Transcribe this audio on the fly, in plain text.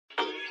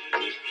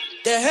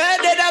The head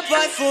that I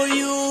bought for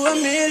you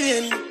 $1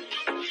 million.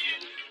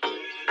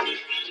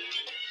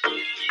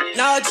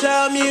 Now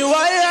tell me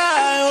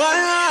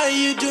why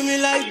you do me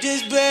like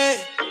this, babe?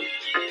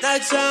 Now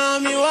tell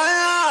me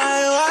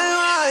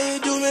why you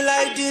do me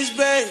like this,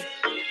 babe?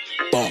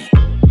 Boom.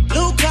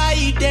 Look how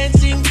you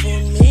dancing for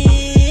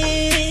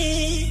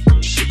me.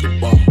 Sugar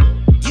bomb.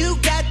 You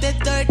got the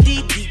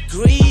 30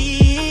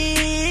 degrees.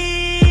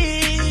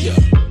 Yeah.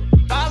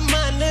 I'm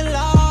gonna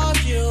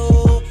love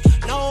you.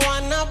 No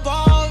one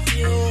above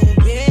you,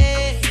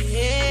 babe.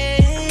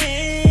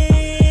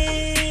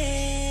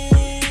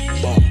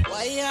 Boom.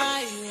 Why?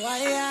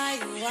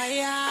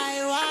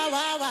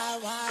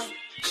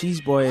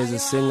 Cheeseboy is a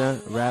singer,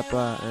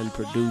 rapper, and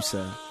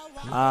producer.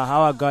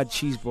 How I got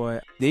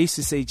Cheeseboy, they used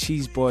to say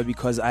Cheeseboy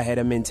because I had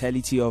a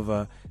mentality of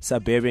a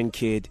suburban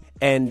kid.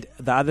 And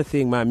the other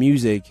thing, my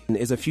music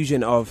is a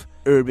fusion of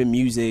urban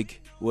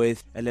music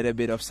with a little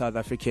bit of South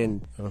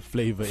African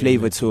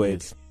flavor to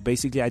it.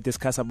 Basically, I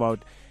discuss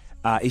about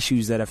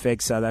issues that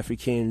affect South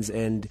Africans,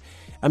 and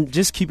I'm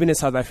just keeping it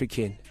South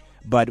African,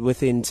 but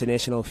with an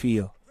international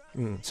feel.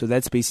 So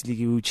that's basically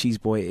who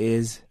Cheeseboy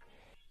is.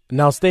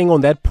 Now, staying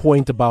on that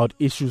point about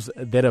issues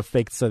that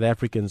affect South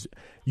Africans,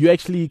 you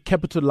actually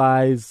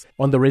capitalize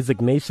on the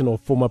resignation of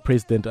former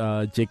President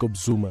Jacob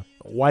Zuma.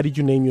 Why did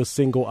you name your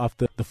single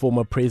after the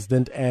former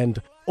president?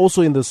 And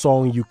also in the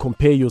song, you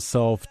compare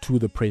yourself to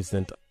the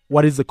president.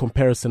 What is the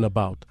comparison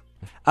about?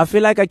 I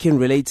feel like I can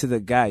relate to the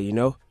guy, you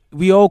know.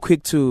 We all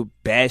quick to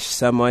bash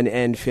someone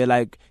and feel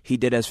like he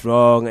did us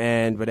wrong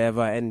and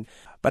whatever.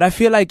 But I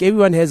feel like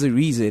everyone has a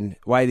reason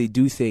why they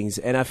do things.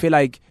 And I feel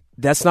like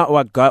that's not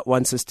what God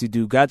wants us to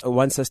do. God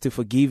wants us to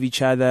forgive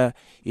each other,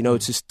 you know,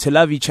 to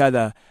love each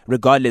other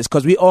regardless,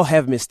 because we all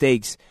have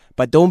mistakes,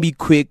 but don't be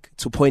quick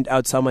to point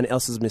out someone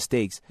else's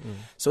mistakes.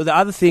 So the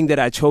other thing that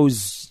I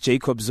chose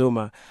Jacob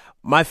Zuma,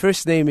 my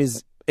first name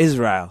is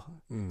Israel.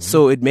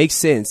 So it makes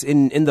sense.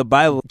 In the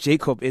Bible,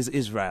 Jacob is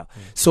Israel.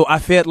 So I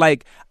felt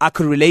like I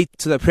could relate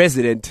to the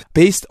president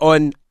based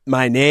on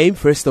my name,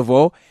 first of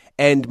all,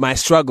 and my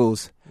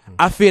struggles.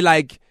 I feel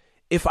like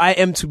if I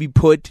am to be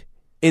put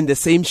in the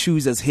same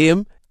shoes as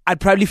him, I'd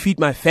probably feed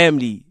my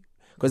family,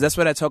 because that's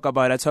what I talk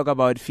about. I talk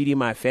about feeding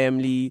my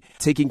family,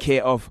 taking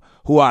care of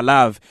who I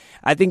love.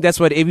 I think that's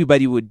what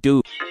everybody would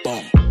do.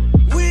 Boom.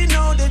 We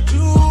know the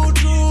true.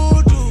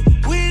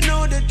 We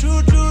know the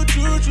true.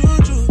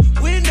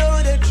 We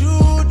know the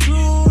true.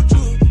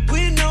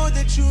 We know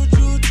the true.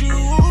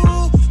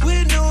 We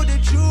know the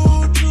true.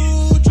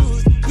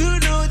 You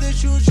know the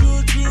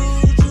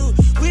true.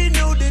 We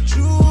know the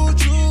true.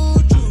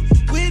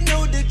 We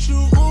know the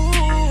true.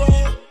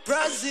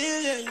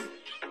 Brazilian.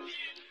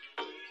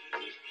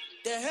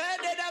 The head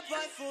that I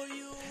bought for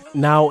you.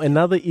 Now,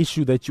 another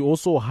issue that you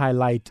also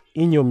highlight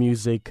in your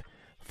music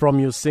from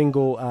your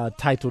single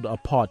titled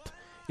Apart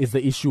is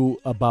the issue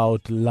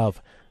about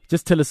love.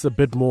 Just tell us a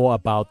bit more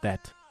about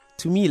that.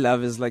 To me,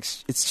 love is like,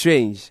 it's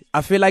strange.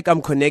 I feel like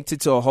I'm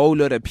connected to a whole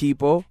lot of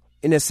people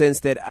in a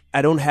sense that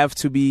I don't have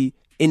to be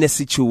in a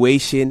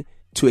situation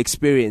to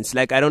experience.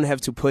 Like, I don't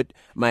have to put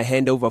my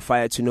hand over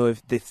fire to know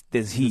if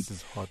there's heat. This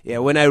is hot. Yeah,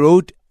 when I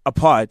wrote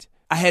Apart,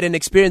 I had an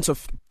experience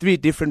of 3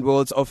 different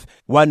worlds of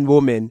one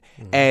woman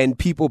and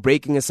people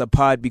breaking us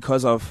apart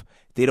because of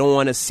they don't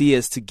want to see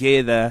us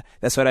together.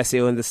 That's what I say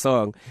on the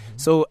song.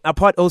 So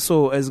Apart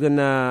also is going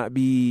to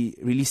be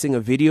releasing a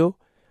video.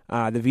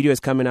 The video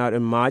is coming out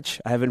in March.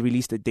 I haven't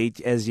released a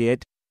date as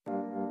yet.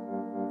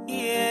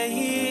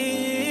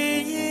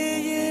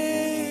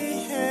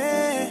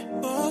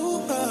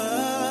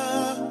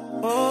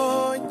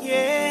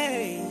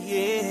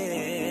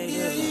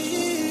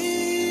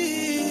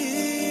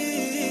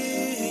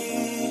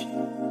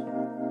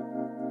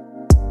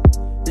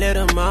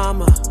 Little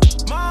mama,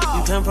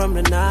 you come from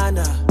the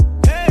nana.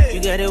 Hey.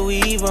 You got a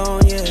weave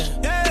on, yeah.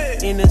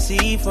 Hey. In the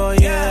sea for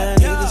you, yeah.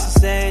 Niggas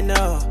say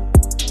no.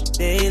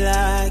 They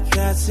like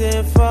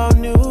cutting for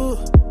new.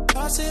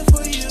 Cutting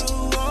for you.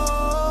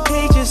 Oh.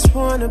 They just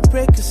wanna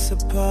break us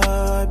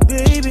apart,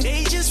 baby.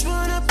 They just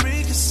wanna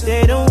break us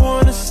apart. They don't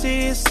wanna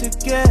see us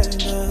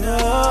together.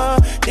 No.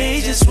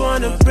 They just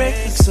wanna break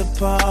us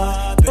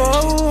apart, baby.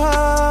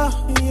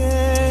 Oh,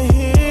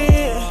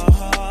 yeah.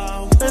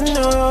 I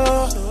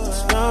know.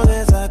 Long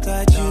as I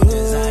got you,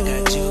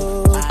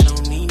 I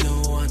don't need no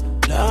one.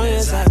 Long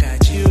as I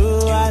got you,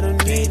 I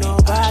don't need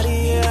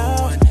nobody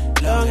else.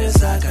 Long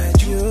as I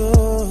got you,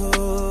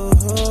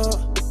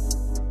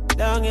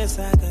 long as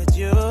I got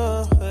you,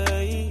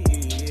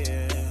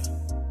 yeah.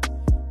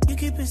 You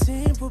keep it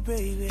simple,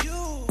 baby.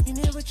 You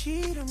never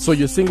cheat on me. So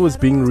your single is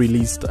being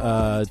released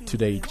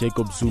today,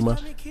 Jacob Zuma.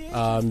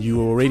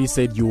 You already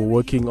said you were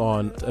working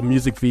on a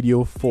music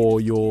video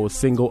for your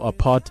single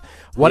Apart.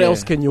 What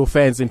else can your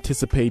fans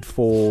anticipate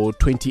for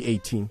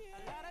 2018?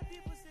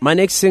 My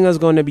next single is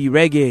going to be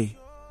reggae.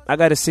 I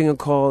got a single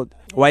called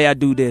Why I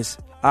Do This.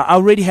 I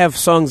already have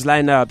songs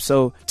lined up,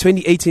 so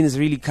 2018 is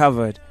really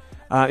covered.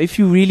 If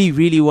you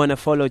really want to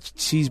follow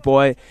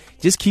Cheeseboy,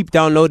 just keep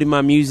downloading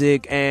my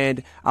music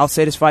and I'll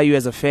satisfy you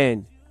as a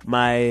fan.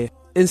 My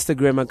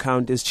Instagram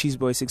account is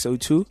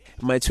Cheeseboy602.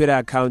 My Twitter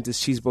account is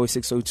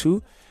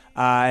Cheeseboy602.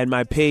 And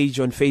my page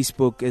on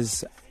Facebook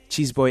is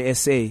Cheeseboy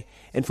SA.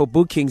 And for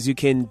bookings, you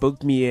can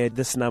book me at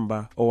this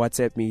number or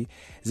WhatsApp me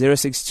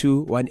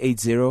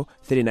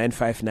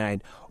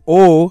 062-180-3959.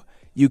 Or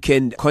you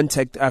can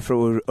contact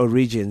Afro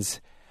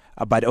Origins,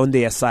 but on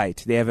their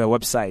site. They have a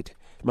website.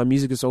 My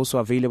music is also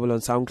available on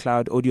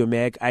SoundCloud,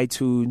 AudioMac,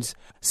 iTunes,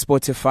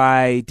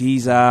 Spotify,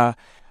 Deezer,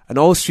 and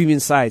all streaming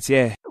sites,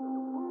 yeah.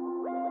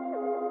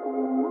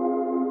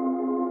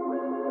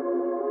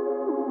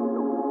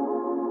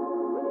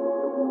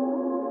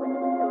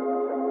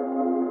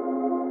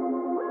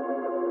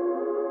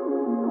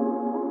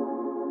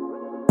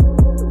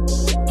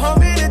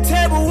 I'm in a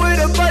table with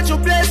a bunch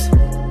of bless.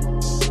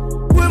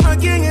 With my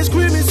gang and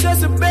screaming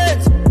just a bed.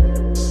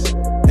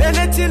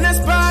 Anything that's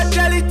bad,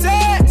 Jolly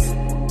tax.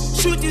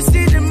 Shoot you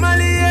see the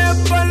Mali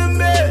and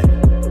Parliament.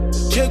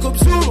 Jacob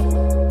Zuma.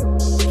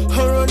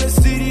 I run the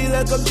city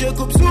like I'm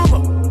Jacob Zuma.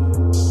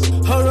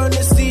 I run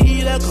the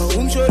city like I'm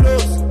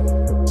Umsholos.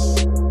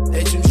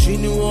 Let him see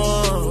you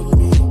on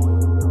me.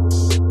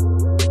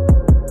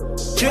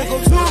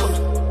 Jacob Zuma.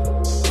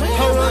 I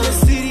run the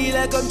city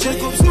like I'm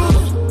Jacob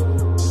Zuma.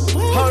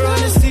 I run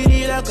the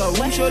city like I'm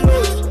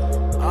Umsholos.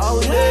 I'll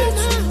let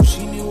you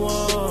see you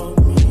on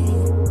me.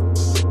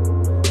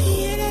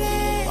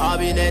 I've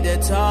been at the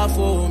top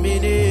for a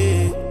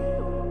minute,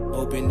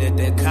 hoping that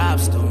the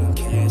cops don't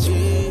catch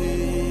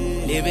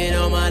me. Living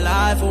on my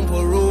life on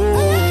parole,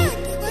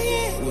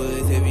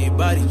 with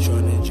everybody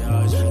trying to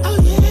judge me.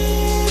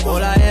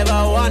 All I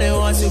ever wanted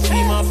was to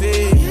feed my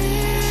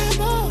face.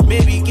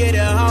 Maybe get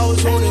a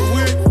house on the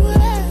whip.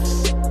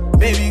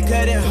 Maybe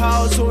get a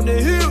house on the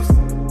hills.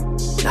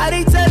 Now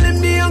they telling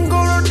me I'm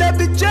gonna that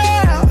bitch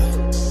jail.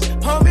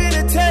 I'm in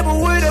a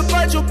table with a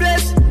bunch of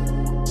blessings.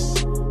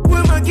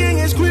 With my gang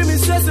and screaming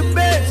just the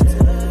best.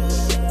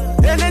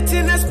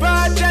 Anything that's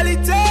bad, Jolly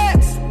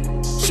tax.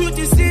 Shoot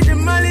you see the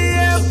Mali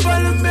and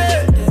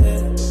Parliament.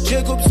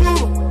 Jacob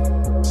Zuma.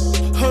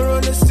 I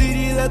run the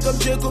city like I'm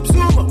Jacob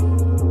Zuma.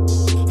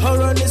 I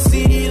run the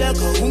city like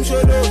I'm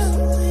Umsholos.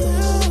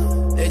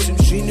 Let him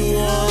see you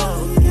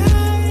on.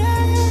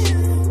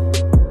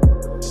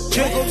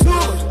 Jacob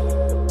Zuma.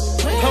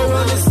 I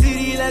run the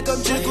city like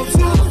I'm Jacob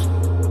Zuma.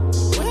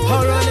 I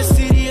run the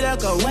city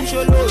like I'm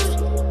Umsholos.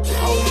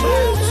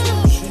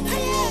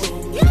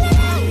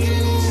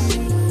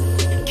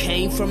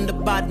 Came from the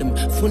bottom,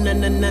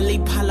 funananali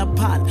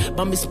palapad,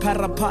 bamis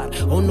parapad,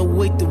 on the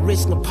way to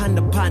rich no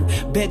panda pan,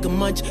 beg a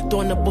munch,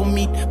 don't about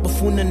meat,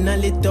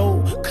 bafunanali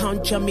do,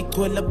 count jammy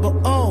twella, but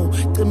oh,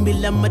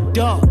 Camilla my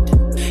dog.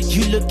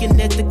 You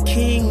looking at the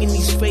king in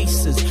these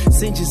faces,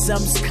 Sinjas,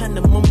 I'm kind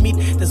of mummy,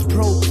 that's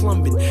pro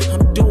plumbing,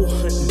 I'm dough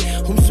hunting,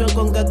 I'm sure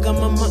gonna get my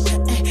mama,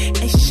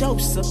 show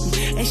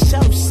something,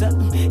 show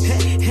something,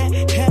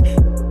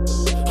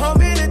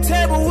 I'm in a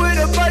table with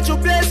a bunch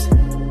of blessings.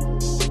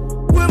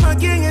 With my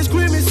gang and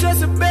screaming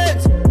just a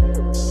bed.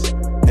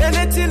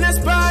 Anything that's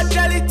bad,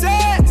 Jolly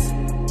tax.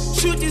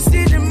 Shoot you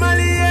see the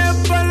Mali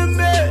and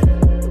Parliament.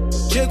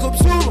 Jacob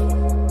Zuma.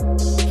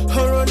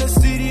 I run the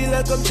city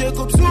like I'm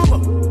Jacob Zuma.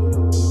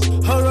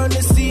 I run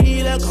the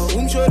city like I'm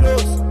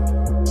Umsholos.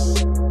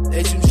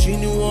 Let him see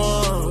you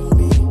on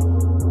me.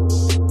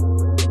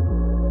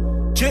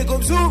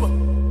 Jacob Zuma.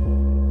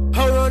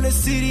 I run the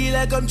city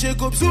like I'm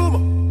Jacob Zuma.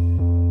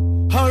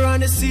 I run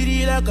the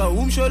city like I'm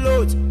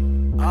Umsholos.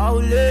 I'll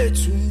let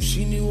you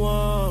see you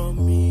on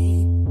me.